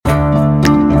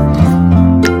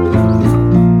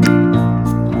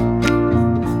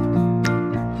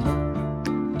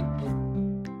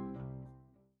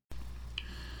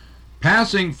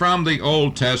Passing from the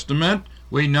Old Testament,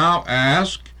 we now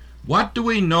ask, what do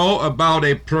we know about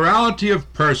a plurality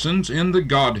of persons in the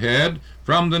Godhead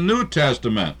from the New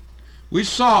Testament? We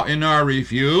saw in our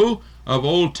review of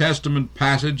Old Testament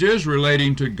passages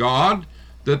relating to God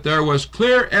that there was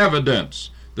clear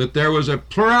evidence that there was a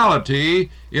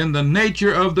plurality in the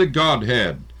nature of the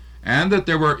Godhead, and that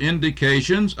there were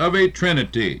indications of a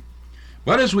Trinity.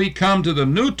 But as we come to the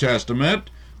New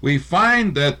Testament, we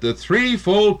find that the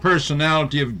threefold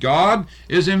personality of God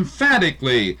is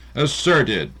emphatically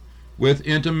asserted, with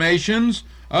intimations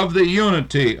of the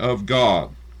unity of God.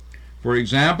 For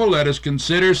example, let us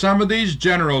consider some of these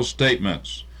general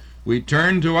statements. We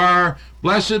turn to our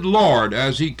blessed Lord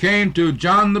as he came to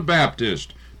John the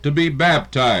Baptist to be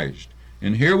baptized.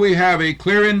 And here we have a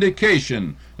clear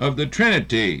indication of the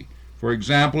Trinity. For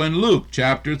example, in Luke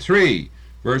chapter 3,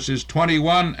 verses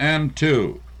 21 and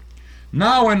 2.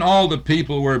 Now when all the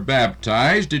people were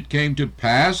baptized, it came to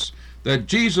pass that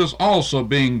Jesus also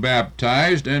being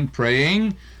baptized and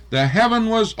praying, the heaven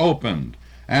was opened,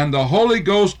 and the Holy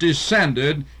Ghost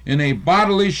descended in a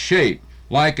bodily shape,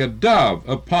 like a dove,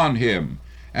 upon him.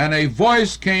 And a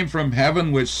voice came from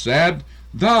heaven which said,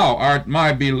 Thou art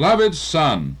my beloved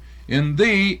Son, in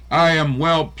thee I am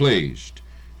well pleased.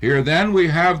 Here then we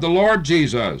have the Lord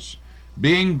Jesus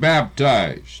being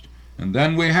baptized, and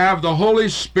then we have the Holy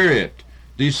Spirit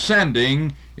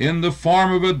descending in the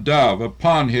form of a dove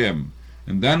upon him,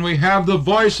 and then we have the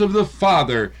voice of the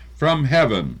Father from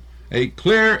heaven, a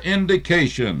clear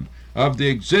indication of the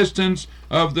existence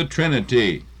of the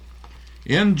Trinity.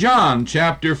 In John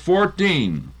chapter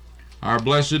 14, our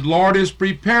blessed Lord is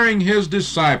preparing his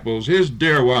disciples, his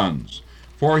dear ones,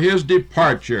 for his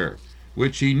departure,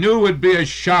 which he knew would be a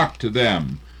shock to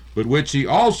them, but which he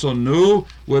also knew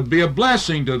would be a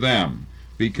blessing to them,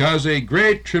 because a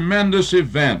great, tremendous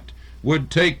event would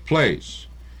take place.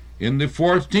 In the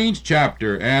 14th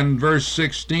chapter and verse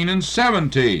 16 and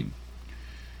 17,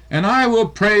 And I will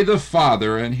pray the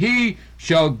Father, and he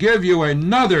shall give you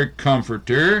another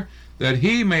Comforter, that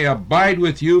he may abide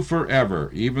with you forever,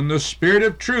 even the Spirit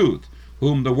of truth,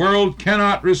 whom the world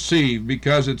cannot receive,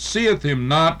 because it seeth him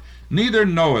not, neither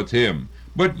knoweth him.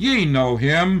 But ye know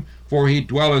him, for he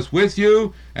dwelleth with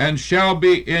you, and shall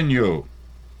be in you.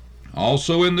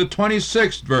 Also in the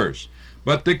 26th verse,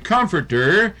 But the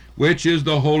Comforter, which is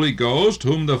the Holy Ghost,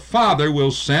 whom the Father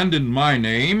will send in my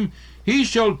name, he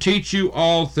shall teach you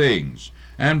all things,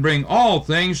 and bring all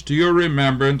things to your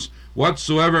remembrance,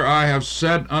 whatsoever I have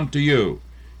said unto you.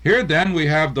 Here then we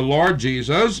have the Lord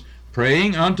Jesus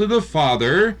praying unto the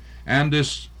Father, and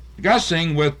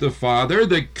discussing with the Father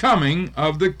the coming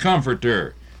of the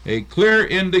Comforter, a clear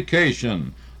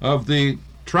indication of the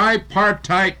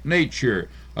tripartite nature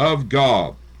of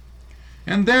God.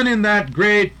 And then in that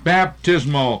great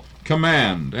baptismal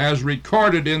command, as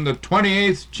recorded in the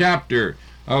 28th chapter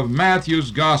of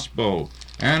Matthew's Gospel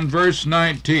and verse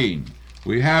 19,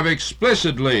 we have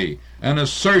explicitly an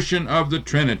assertion of the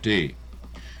Trinity.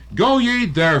 Go ye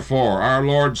therefore, our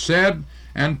Lord said,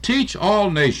 and teach all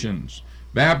nations,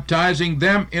 baptizing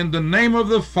them in the name of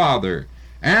the Father,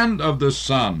 and of the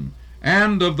Son,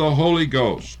 and of the Holy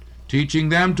Ghost, teaching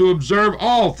them to observe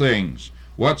all things,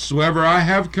 whatsoever I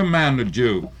have commanded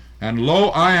you. And lo,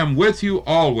 I am with you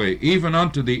always, even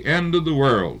unto the end of the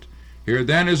world. Here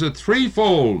then is a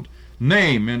threefold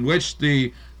name in which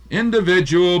the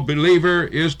individual believer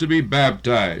is to be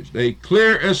baptized, a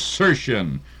clear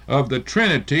assertion of the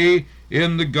Trinity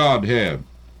in the Godhead.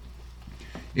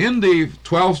 In the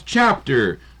 12th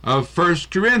chapter of 1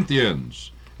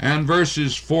 Corinthians and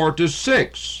verses 4 to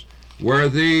 6, where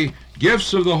the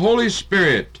gifts of the Holy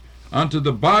Spirit unto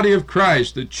the body of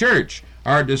Christ, the church,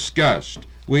 are discussed,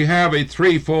 we have a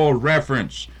threefold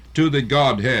reference to the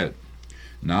Godhead.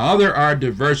 Now there are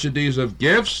diversities of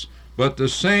gifts, but the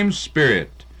same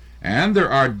Spirit. And there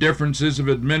are differences of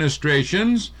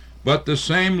administrations, but the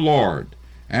same Lord.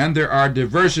 And there are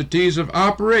diversities of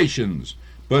operations,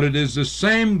 but it is the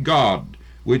same God,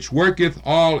 which worketh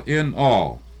all in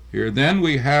all. Here then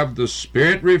we have the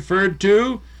Spirit referred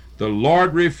to, the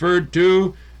Lord referred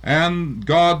to, and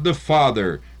God the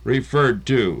Father referred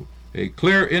to, a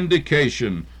clear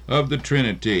indication of the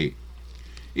Trinity.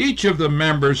 Each of the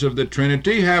members of the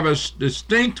Trinity have a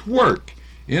distinct work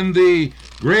in the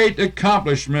great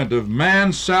accomplishment of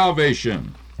man's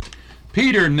salvation.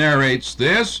 Peter narrates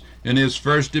this in his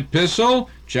first epistle,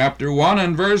 chapter 1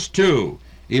 and verse 2.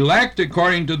 Elect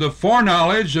according to the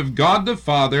foreknowledge of God the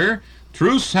Father,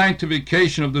 through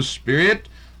sanctification of the Spirit,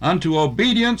 unto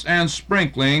obedience and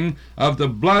sprinkling of the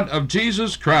blood of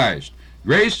Jesus Christ.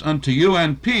 Grace unto you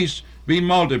and peace be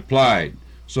multiplied.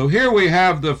 So here we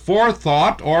have the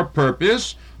forethought or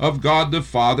purpose of God the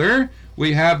Father,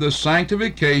 we have the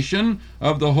sanctification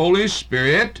of the Holy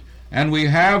Spirit, and we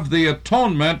have the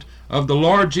atonement of the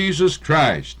Lord Jesus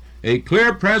Christ, a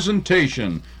clear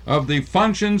presentation of the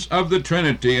functions of the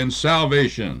Trinity in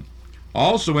salvation.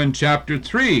 Also in chapter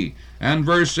 3 and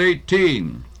verse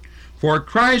 18, "For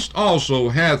Christ also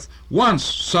hath once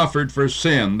suffered for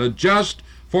sin, the just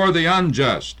for the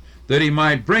unjust, that he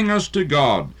might bring us to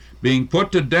God, being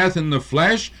put to death in the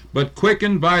flesh, but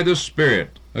quickened by the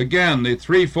Spirit." Again, the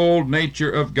threefold nature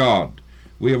of God.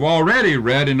 We have already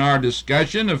read in our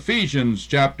discussion Ephesians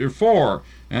chapter 4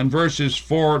 and verses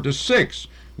 4 to 6,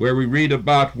 where we read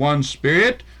about one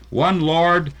Spirit, one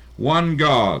Lord, one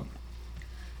God.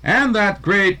 And that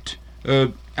great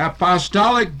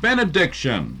apostolic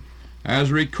benediction,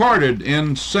 as recorded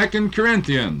in 2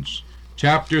 Corinthians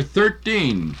chapter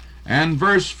 13 and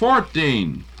verse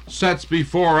 14, sets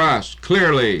before us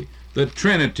clearly the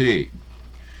Trinity.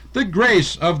 The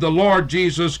grace of the Lord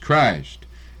Jesus Christ,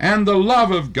 and the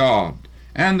love of God,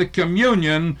 and the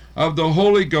communion of the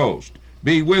Holy Ghost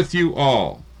be with you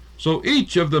all. So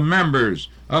each of the members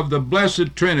of the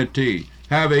blessed Trinity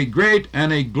have a great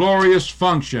and a glorious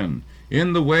function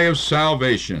in the way of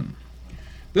salvation.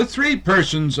 The three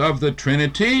persons of the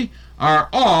Trinity are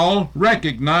all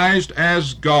recognized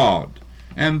as God,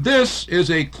 and this is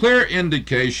a clear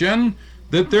indication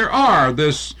that there are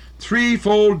this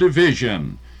threefold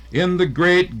division in the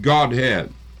great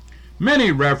Godhead.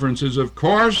 Many references, of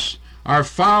course, are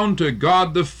found to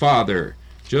God the Father,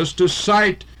 just to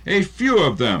cite a few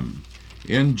of them.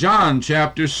 In John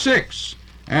chapter 6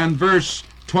 and verse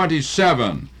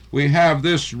 27, we have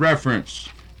this reference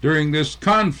during this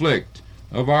conflict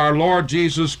of our Lord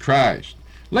Jesus Christ.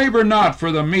 "Labor not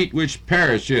for the meat which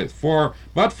perisheth,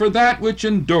 but for that which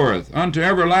endureth unto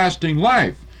everlasting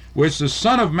life, which the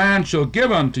Son of Man shall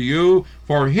give unto you,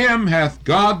 for him hath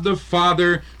God the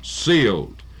Father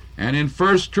sealed." And in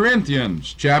 1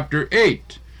 Corinthians chapter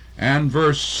 8 and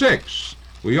verse 6,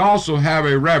 we also have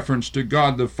a reference to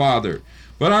God the Father.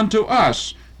 "But unto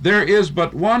us there is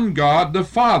but one God the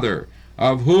Father,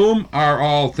 of whom are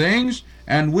all things,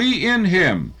 and we in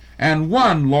him, and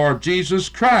one Lord Jesus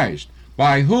Christ,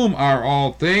 by whom are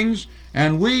all things,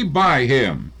 and we by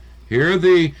him." Here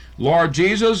the Lord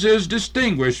Jesus is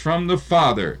distinguished from the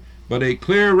Father, but a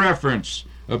clear reference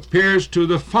appears to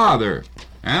the Father.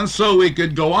 And so we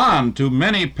could go on to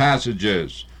many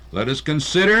passages. Let us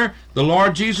consider the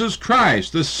Lord Jesus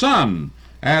Christ, the Son,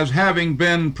 as having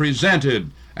been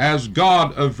presented as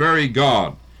God of very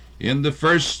God. In the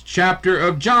first chapter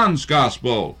of John's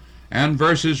Gospel, and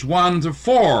verses 1 to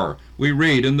 4, we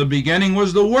read, "In the beginning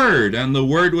was the Word, and the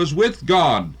Word was with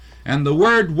God, and the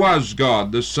Word was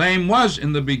God. The same was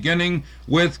in the beginning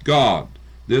with God."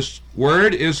 This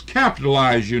word is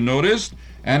capitalized, you notice,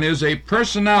 and is a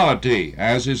personality,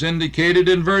 as is indicated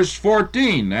in verse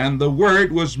 14. "And the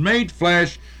Word was made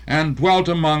flesh, and dwelt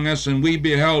among us, and we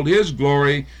beheld his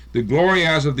glory, the glory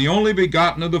as of the only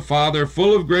begotten of the Father,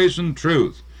 full of grace and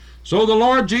truth." So the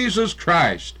Lord Jesus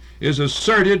Christ is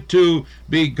asserted to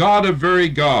be God of very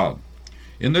God.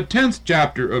 In the 10th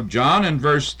chapter of John, in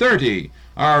verse 30,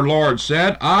 our Lord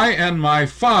said, "I and my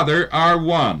Father are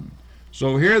one."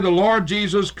 So here the Lord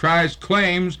Jesus Christ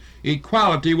claims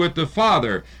equality with the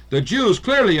Father. The Jews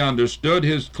clearly understood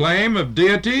his claim of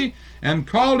deity and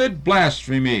called it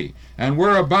blasphemy, and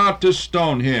were about to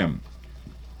stone him.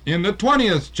 In the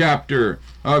 20th chapter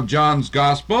of John's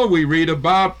Gospel, we read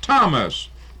about Thomas,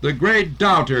 the great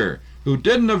doubter, who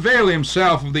didn't avail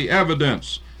himself of the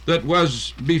evidence that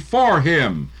was before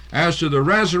him as to the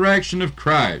resurrection of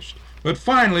Christ. But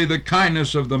finally the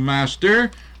kindness of the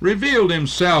Master revealed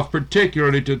himself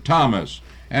particularly to Thomas,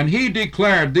 and he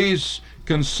declared these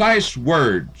concise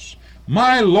words,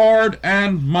 "My Lord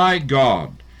and my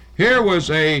God." Here was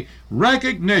a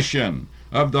recognition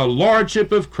of the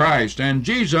lordship of Christ, and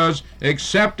Jesus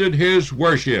accepted his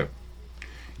worship.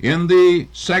 In the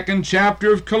 2nd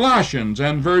chapter of Colossians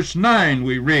and verse 9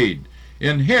 we read,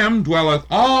 "In him dwelleth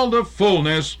all the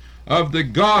fullness of the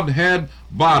Godhead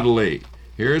bodily."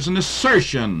 Here's an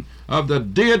assertion of the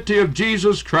deity of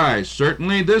Jesus Christ.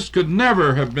 Certainly this could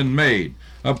never have been made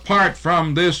apart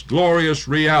from this glorious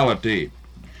reality.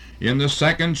 In the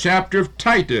 2nd chapter of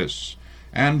Titus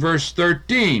and verse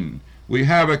 13, we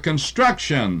have a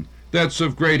construction that's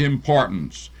of great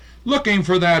importance. "Looking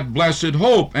for that blessed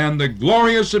hope and the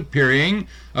glorious appearing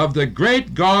of the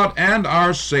great God and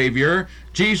our Savior,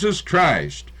 Jesus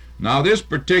Christ." Now this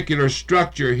particular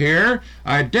structure here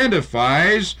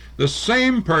identifies the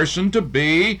same person to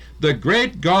be the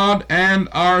great God and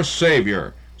our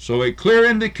Savior. So a clear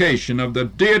indication of the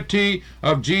deity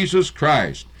of Jesus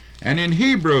Christ. And in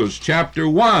Hebrews chapter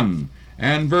 1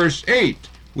 and verse 8,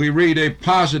 we read a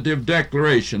positive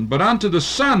declaration. But unto the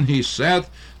Son he saith,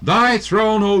 Thy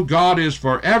throne, O God, is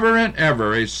forever and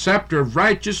ever. A scepter of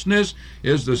righteousness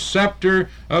is the scepter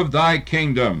of thy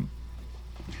kingdom.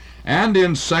 And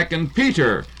in 2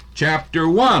 Peter chapter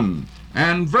 1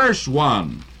 and verse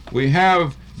 1, we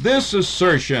have this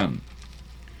assertion.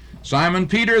 Simon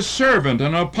Peter, a servant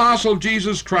and apostle of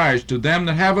Jesus Christ, to them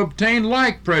that have obtained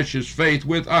like precious faith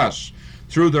with us,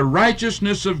 through the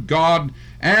righteousness of God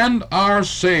and our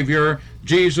Savior,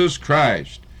 Jesus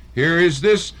Christ. Here is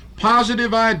this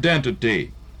positive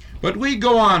identity. But we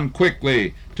go on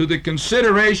quickly to the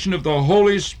consideration of the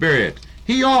Holy Spirit.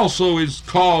 He also is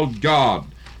called God,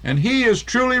 and he is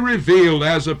truly revealed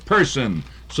as a person,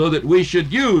 so that we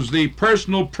should use the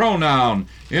personal pronoun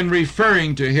in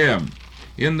referring to him.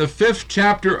 In the 5th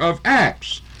chapter of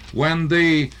Acts, when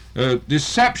the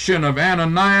deception of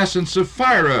Ananias and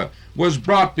Sapphira was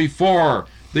brought before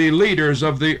the leaders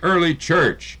of the early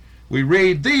church, we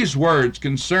read these words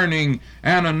concerning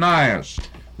Ananias.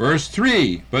 Verse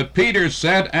 3, But Peter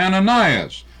said,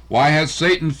 Ananias, why hath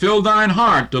Satan filled thine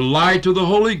heart to lie to the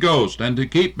Holy Ghost, and to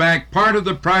keep back part of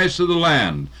the price of the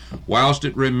land? Whilst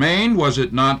it remained, was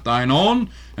it not thine own?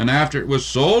 And after it was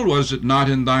sold, was it not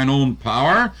in thine own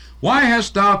power? Why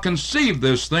hast thou conceived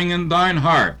this thing in thine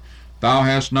heart? Thou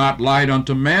hast not lied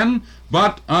unto men,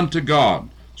 but unto God.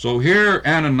 So here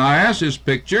Ananias is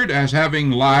pictured as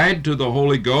having lied to the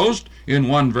Holy Ghost in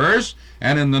one verse,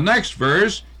 and in the next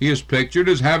verse he is pictured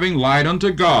as having lied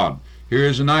unto God. Here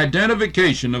is an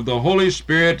identification of the Holy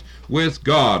Spirit with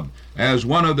God as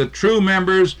one of the true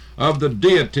members of the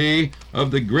deity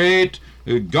of the great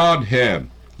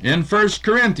Godhead. In 1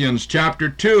 Corinthians chapter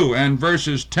 2 and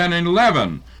verses 10 and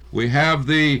 11, we have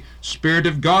the Spirit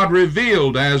of God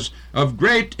revealed as of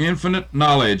great infinite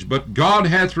knowledge, but God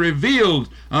hath revealed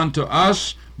unto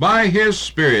us by his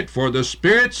Spirit. For the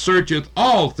Spirit searcheth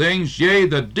all things, yea,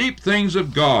 the deep things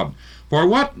of God. For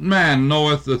what man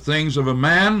knoweth the things of a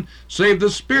man, save the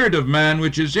spirit of man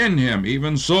which is in him?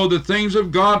 Even so the things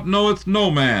of God knoweth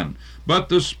no man, but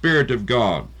the Spirit of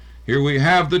God. Here we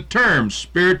have the term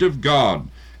Spirit of God,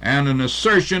 and an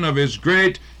assertion of his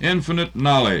great infinite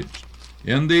knowledge.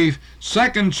 In the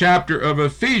 2nd chapter of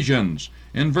Ephesians,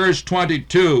 in verse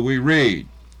 22, we read,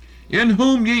 In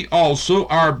whom ye also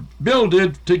are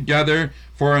builded together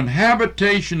for an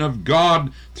habitation of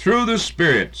God through the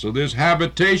Spirit. So this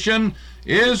habitation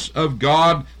is of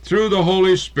God through the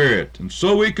Holy Spirit. And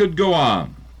so we could go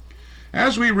on.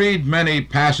 As we read many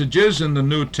passages in the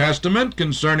New Testament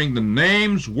concerning the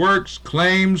names, works,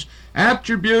 claims,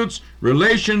 attributes,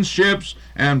 relationships,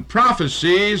 and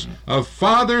prophecies of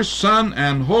Father, Son,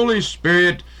 and Holy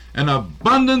Spirit, an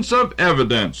abundance of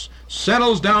evidence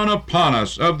settles down upon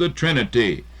us of the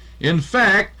Trinity. In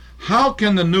fact, how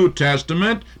can the New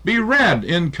Testament be read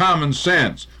in common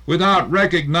sense without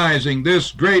recognizing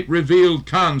this great revealed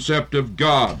concept of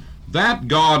God? That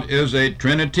God is a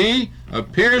Trinity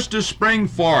appears to spring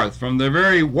forth from the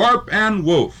very warp and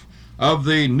woof of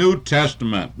the New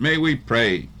Testament. May we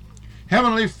pray.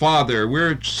 Heavenly Father,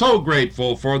 we're so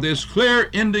grateful for this clear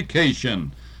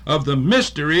indication of the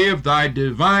mystery of thy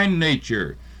divine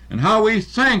nature, and how we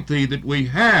thank thee that we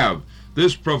have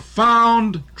this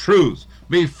profound truth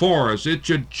before us. It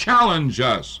should challenge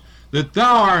us that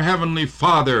thou, our Heavenly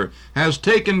Father, hast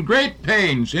taken great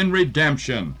pains in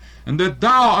redemption, and that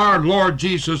thou, our Lord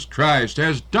Jesus Christ,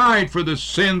 hast died for the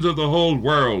sins of the whole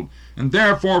world, and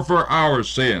therefore for our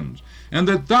sins, and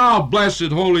that thou,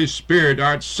 blessed Holy Spirit,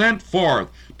 art sent forth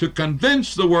to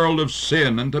convince the world of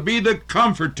sin and to be the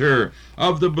comforter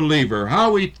of the believer.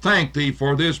 How we thank thee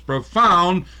for this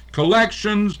profound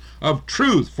collections of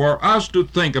truth for us to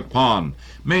think upon.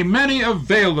 May many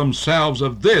avail themselves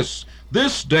of this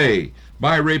day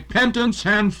by repentance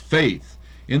and faith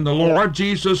in the Lord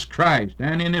Jesus Christ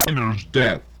and in his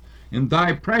death. In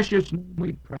thy precious name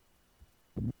we pray.